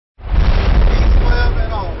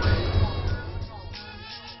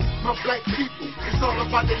black people. It's all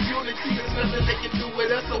about the unity. There's nothing they can do with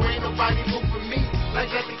us, so ain't nobody moving me. Like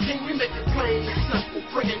the king, we make it plain and simple.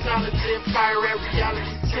 Bringing knowledge and fire at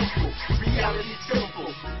reality temple. Reality temple.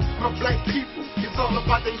 My black people, it's all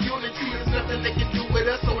about the unity. There's nothing they can do with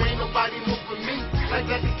us, so ain't nobody moving me. Like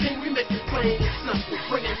the king, we make it plain and simple.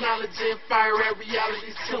 Bringing knowledge and fire at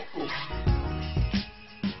reality temple.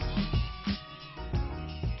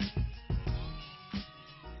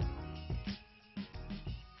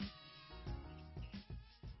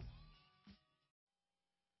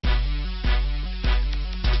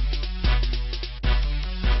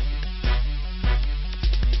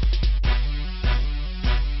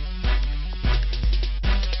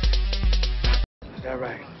 That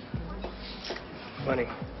right. Funny.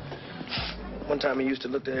 One time we used to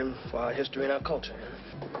look to him for our history and our culture.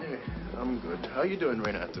 Hey, I'm good. How you doing,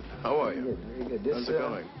 Renato? How are you? Very good. How's it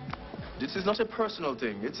going? This is not a personal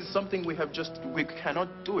thing. It is something we cannot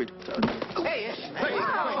do it. Hey,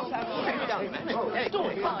 down, man. Hey,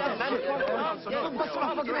 what's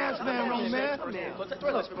wrong with your ass, man, man?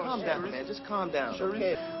 Calm down, man. Just calm down. Sure.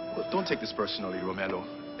 Okay. Well, don't take this personally, Romello.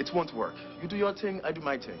 It won't work. You do your thing, I do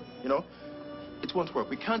my thing. You know? It won't work.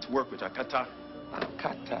 We can't work with Akata.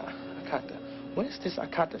 Akata. What is this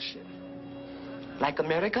Akata shit? Like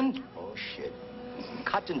American? Oh, shit.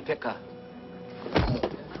 Cotton picker.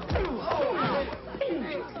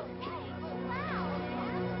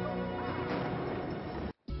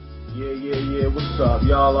 Yeah, what's up?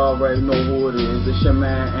 Y'all already know who it is. It's your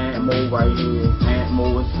man Ant Mo right here. Ant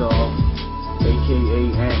Mo is aka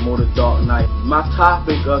Ant Mo the Dark Knight. My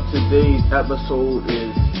topic of today's episode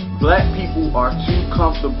is black people are too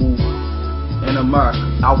comfortable in America.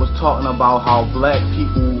 I was talking about how black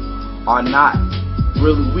people are not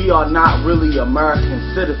really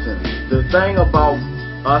American citizens. The thing about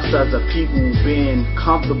us as a people being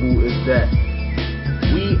comfortable is that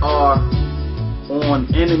we are on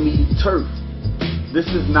enemy turf. This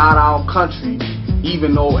is not our country,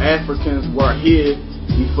 even though Africans were here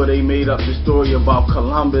before they made up the story about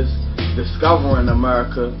Columbus discovering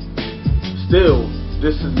America. Still,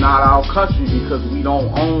 this is not our country because we don't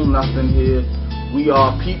own nothing here. We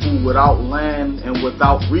are people without land and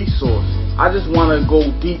without resources. I just want to go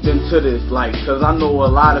deep into this, because I know a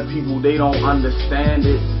lot of people, they don't understand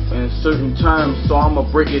it in certain terms, so I'm going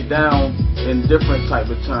to break it down in different type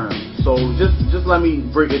of terms. So just let me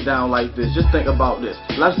break it down like this. Just think about this.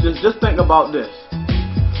 Let's just think about this.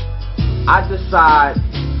 I decide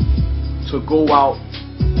to go out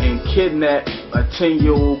and kidnap a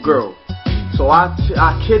 10-year-old girl. So I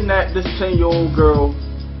kidnapped this 10-year-old girl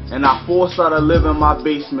and I forced her to live in my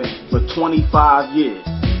basement for 25 years.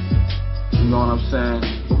 You know what I'm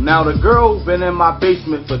saying? Now the girl been in my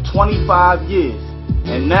basement for 25 years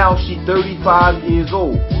and now she's 35 years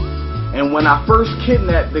old. And when I first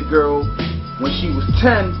kidnapped the girl, when she was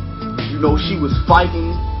 10, you know, she was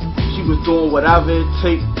fighting, she was doing whatever it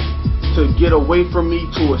takes to get away from me,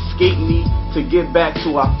 to escape me, to get back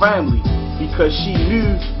to our family, because she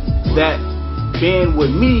knew that being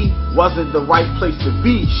with me wasn't the right place to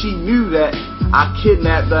be. She knew that I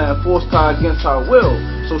kidnapped her and forced her against her will,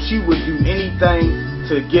 so she would do anything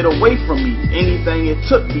to get away from me, anything it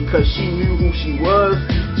took, because she knew who she was.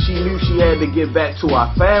 She knew she had to get back to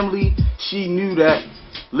our family. She knew that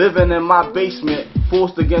living in my basement,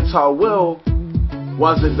 forced against her will,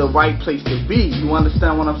 wasn't the right place to be. You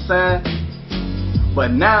understand what I'm saying?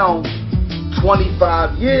 But now,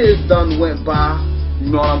 25 years done went by. You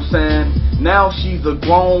know what I'm saying? Now she's a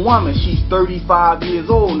grown woman. She's 35 years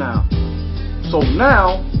old now. So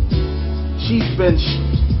now, she's been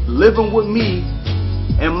living with me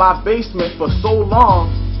in my basement for so long.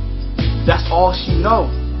 That's all she knows.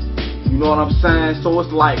 You know what I'm saying? So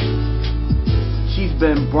it's like she's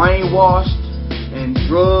been brainwashed and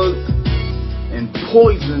drugged and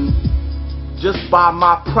poisoned just by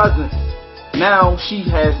my presence. Now she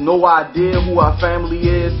has no idea who her family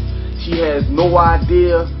is. She has no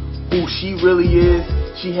idea who she really is.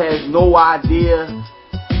 She has no idea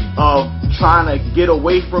of trying to get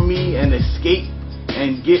away from me and escape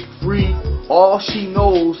and get free. All she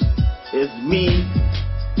knows is me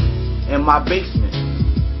in my basement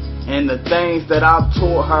and the things that I've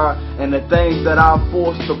taught her and the things that I've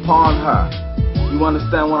forced upon her. You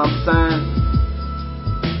understand what I'm saying?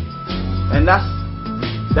 And that's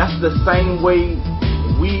the same way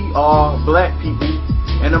we are black people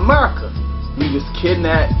in America. We was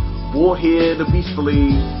kidnapped, brought here to be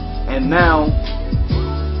slaves, and now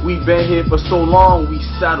we've been here for so long we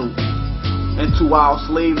settled into our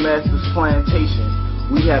slave master's plantation.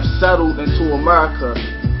 We have settled into America,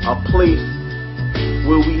 a place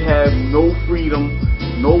where we have no freedom,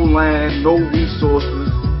 no land, no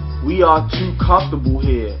resources. we are too comfortable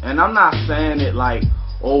here. And I'm not saying it like,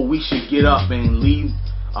 oh, we should get up and leave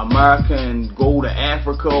America and go to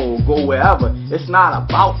Africa or go wherever. It's not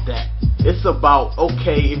about that. It's about,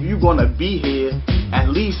 okay, if you're gonna be here,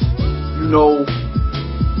 at least, you know,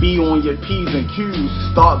 be on your P's and Q's,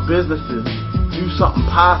 start businesses, do something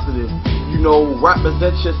positive, you know,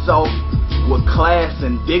 represent yourself with class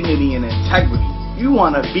and dignity and integrity. You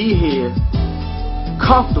wanna be here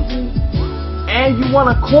comfortable, and you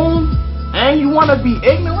wanna coon, and you wanna be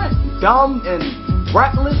ignorant, dumb, and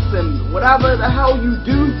reckless, and whatever the hell you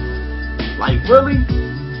do. Like, really?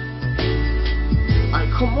 Like,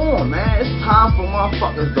 come on, man. It's time for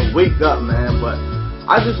motherfuckers to wake up, man. But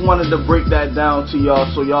I just wanted to break that down to y'all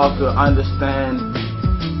so y'all could understand,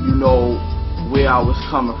 you know, where I was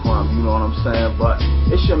coming from, you know what I'm saying? But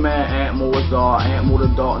it's your man, Ibn'rad,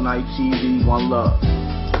 the Dark Knight TV, one love.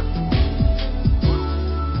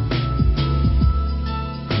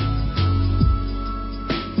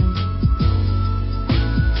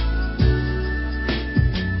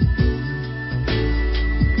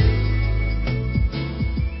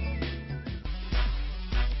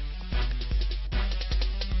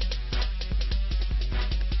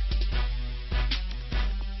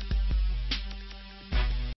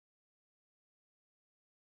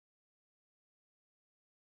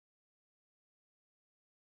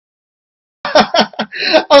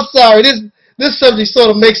 I'm sorry. This subject sort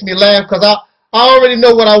of makes me laugh because I already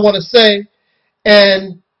know what I want to say,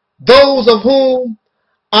 and those of whom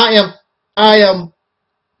I am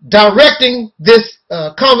directing this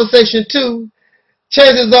conversation to,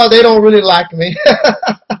 chances are they don't really like me.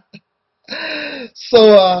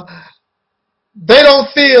 So they don't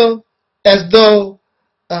feel as though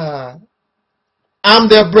I'm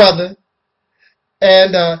their brother,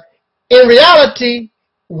 and in reality,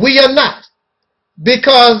 we are not.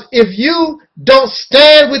 Because if you don't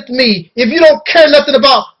stand with me, if you don't care nothing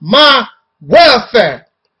about my welfare,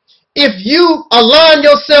 if you align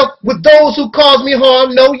yourself with those who cause me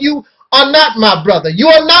harm, no, you are not my brother. You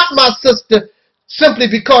are not my sister simply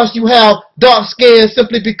because you have dark skin,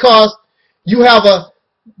 simply because you have a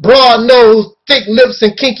broad nose, thick lips,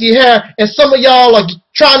 and kinky hair, and some of y'all are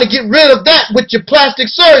trying to get rid of that with your plastic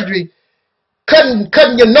surgery, cutting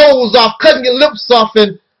your nose off, cutting your lips off,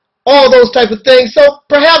 and all those type of things. So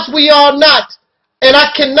perhaps we are not, and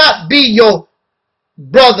I cannot be your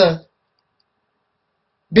brother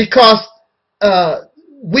because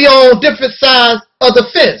we are on different sides of the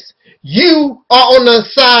fence. You are on the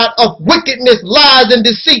side of wickedness, lies, and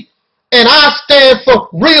deceit, and I stand for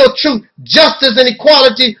real truth, justice, and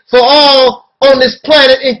equality for all on this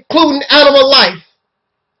planet, including animal life.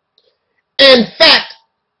 In fact,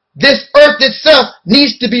 this earth itself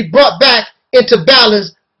needs to be brought back into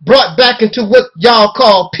balance, brought back into what y'all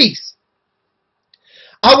call peace.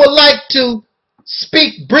 I would like to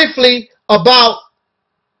speak briefly about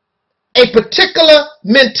a particular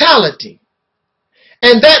mentality,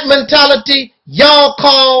 and that mentality y'all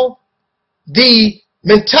call the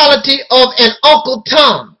mentality of an Uncle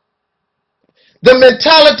Tom, the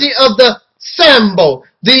mentality of the Sambo,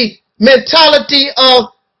 the mentality of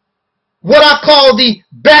what I call the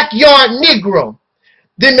backyard Negro,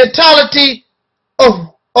 the mentality of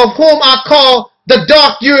whom I call the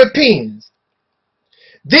dark Europeans.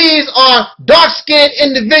 These are dark-skinned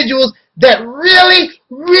individuals that really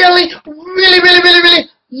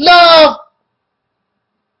love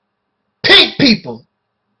pink people,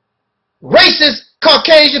 racist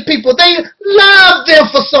Caucasian people. They love them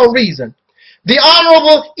for some reason. The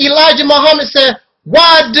Honorable Elijah Muhammad said,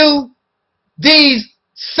 why do these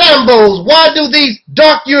Sambos, why do these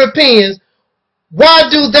dark Europeans, why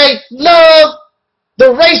do they love the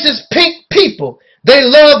racist pink people? They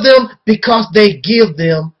love them because they give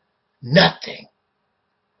them nothing.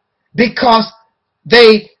 Because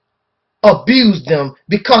they abuse them.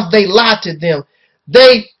 Because they lie to them.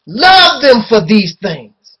 They love them for these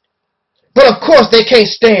things. But of course they can't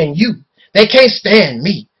stand you. They can't stand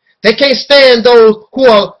me. They can't stand those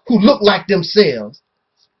who look like themselves.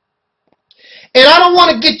 And I don't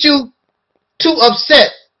want to get you too upset,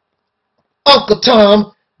 Uncle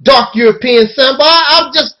Tom, dark European Sambo.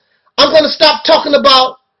 I'm going to stop talking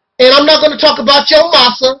about, and I'm not going to talk about your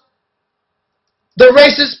massa, the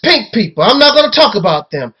racist pink people. I'm not going to talk about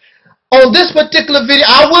them. On this particular video,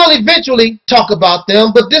 I will eventually talk about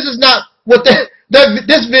them, but this is not what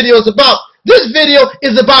this video is about. This video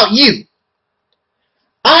is about you.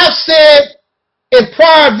 I have said in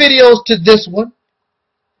prior videos to this one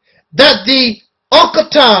that the Uncle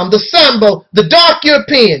Tom, the Sambo, the dark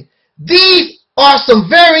European, these are some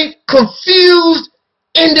very confused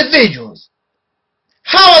individuals.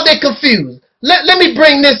 How are they confused? Let me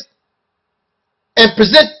bring this and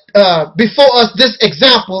present before us this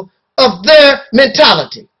example of their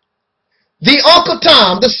mentality. The Uncle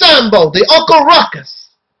Tom, the Sambo, the Uncle Ruckus,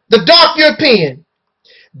 the dark European,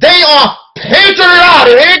 they are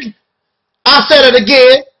patriotic. I said it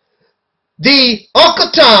again. The Uncle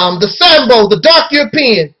Tom, the Sambo, the dark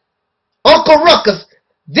European, Uncle Ruckus,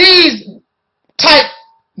 these type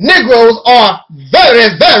Negroes are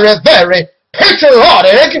very, very, very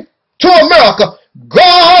patriotic to America.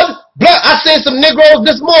 God bless. I seen some Negroes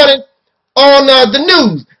this morning on the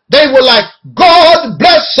news. They were like, God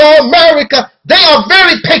bless America. They are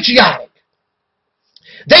very patriotic.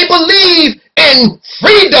 They believe in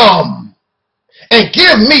freedom and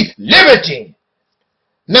give me liberty.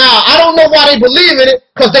 Now, I don't know why they believe in it,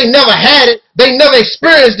 because they never had it. They never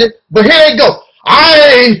experienced it. But here they go.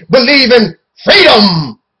 I believe in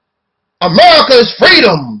freedom. America is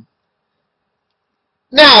freedom.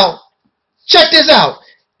 Now, check this out.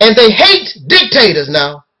 And they hate dictators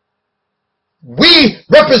now. We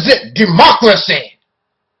represent democracy.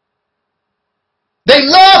 They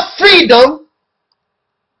love freedom,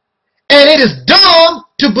 and it is dumb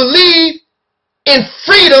to believe in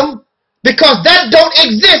freedom because that don't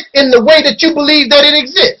exist in the way that you believe that it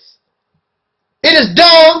exists. It is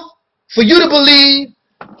dumb for you to believe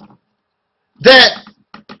that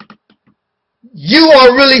you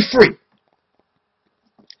are really free.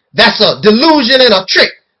 That's a delusion and a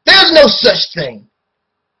trick. There's no such thing.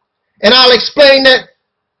 And I'll explain that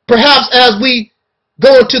perhaps as we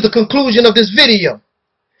go into the conclusion of this video.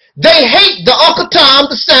 They hate the Uncle Tom,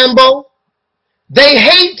 the Sambo. They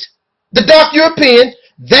hate the dark European.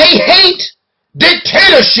 They hate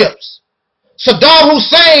dictatorships. Saddam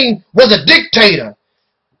Hussein was a dictator.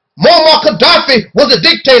 Muammar Gaddafi was a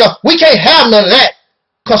dictator. We can't have none of that.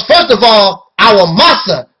 Because first of all, our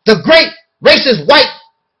massa, the great racist white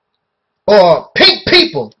or pink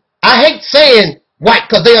people, I hate saying white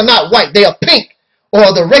because they are not white, they are pink,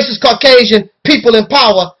 or the racist Caucasian people in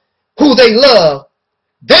power who they love,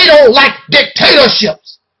 they don't like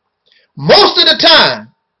dictatorships. Most of the time.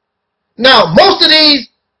 Now, most of these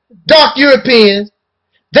dark Europeans,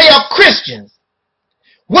 they are Christians.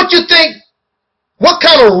 What you think, what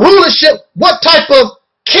kind of rulership, what type of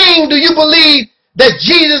king do you believe that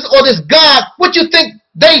Jesus or this God, what you think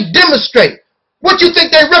they demonstrate? What you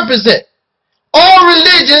think they represent? All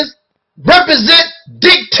religions represent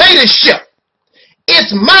dictatorship.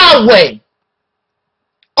 It's my way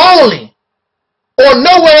only or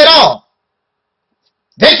no way at all.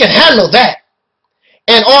 They can handle that.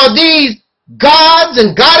 And are these gods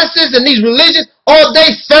and goddesses and these religions, are they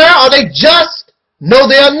fair? Are they just? No,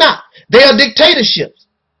 they are not. They are dictatorships.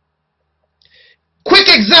 Quick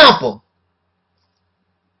example.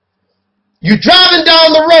 You're driving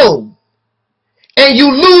down the road and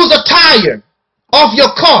you lose a tire off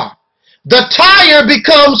your car. The tire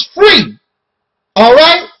becomes free. All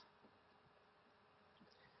right?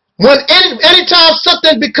 When anytime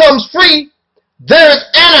something becomes free, there's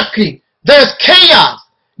anarchy. There's chaos.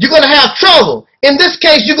 You're going to have trouble. In this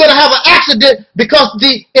case, you're going to have an accident because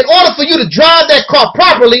in order for you to drive that car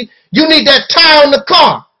properly, you need that tire in the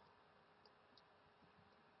car.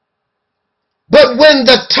 But when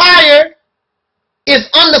the tire is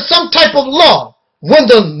under some type of law, when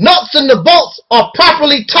the nuts and the bolts are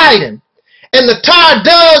properly tightened, and the tire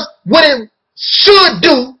does what it should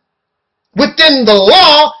do within the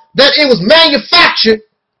law that it was manufactured,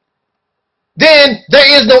 then there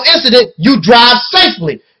is no incident. You drive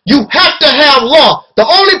safely. You have to have law. The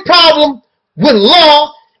only problem with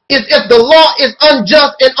law is if the law is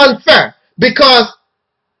unjust and unfair, because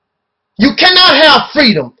you cannot have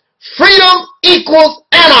freedom. Freedom equals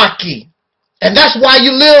anarchy. And that's why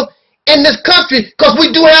you live in this country, because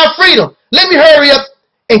we do have freedom. Let me hurry up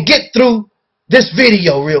and get through this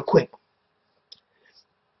video real quick.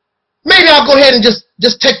 Maybe I'll go ahead and just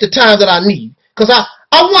take the time that I need, because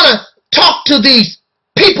I want to talk to these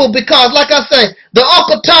people, because like I say, the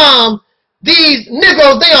Uncle Tom, these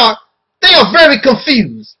Negroes, they are very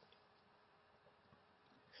confused.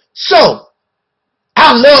 So,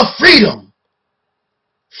 I love freedom.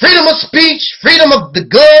 Freedom of speech, freedom of the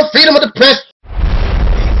gun, freedom of the press.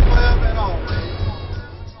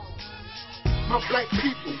 My black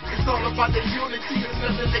people, it's all about the unity. There's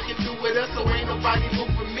nothing they can do with us, so ain't nobody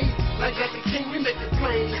moving me. Like the king, we make it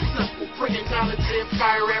plain and simple. Bringing knowledge and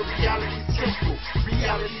fire at reality simple.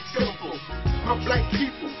 Reality simple. My black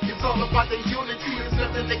people, it's all about the unity. There's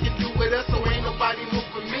nothing they can do with us, so ain't nobody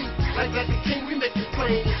moving me. Like the king, we make it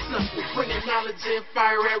plain and simple. Bringing knowledge and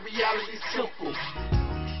fire at reality simple.